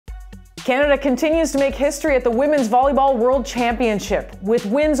Canada continues to make history at the Women's Volleyball World Championship. With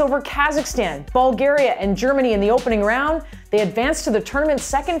wins over Kazakhstan, Bulgaria, and Germany in the opening round, they advanced to the tournament's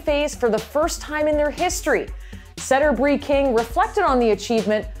second phase for the first time in their history. Setter Bree King reflected on the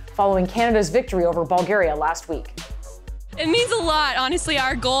achievement following Canada's victory over Bulgaria last week. It means a lot. Honestly,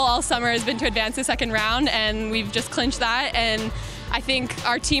 our goal all summer has been to advance the second round, and we've just clinched that. And I think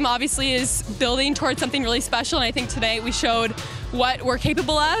our team obviously is building towards something really special, and I think today we showed what we're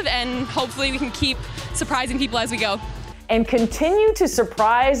capable of, and hopefully we can keep surprising people as we go. And continue to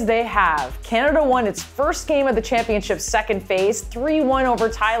surprise they have. Canada won its first game of the championship's second phase, 3-1 over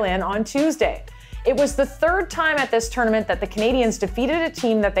Thailand on Tuesday. It was the third time at this tournament that the Canadians defeated a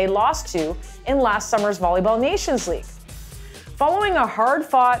team that they lost to in last summer's Volleyball Nations League. Following a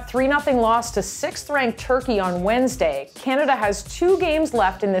hard-fought 3-0 loss to 6th-ranked Turkey on Wednesday, Canada has 2 games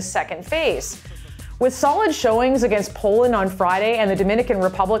left in this second phase. With solid showings against Poland on Friday and the Dominican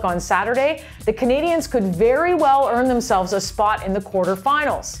Republic on Saturday, the Canadians could very well earn themselves a spot in the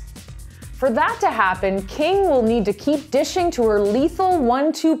quarterfinals. For that to happen, King will need to keep dishing to her lethal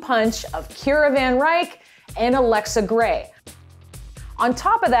 1-2 punch of Kira Van Ryk and Alexa Gray. On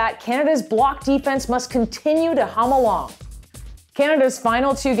top of that, Canada's block defense must continue to hum along. Canada's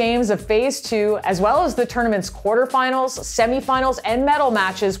final 2 games of Phase 2, as well as the tournament's quarterfinals, semifinals, and medal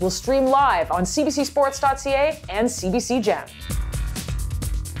matches will stream live on CBCsports.ca and CBC Gem.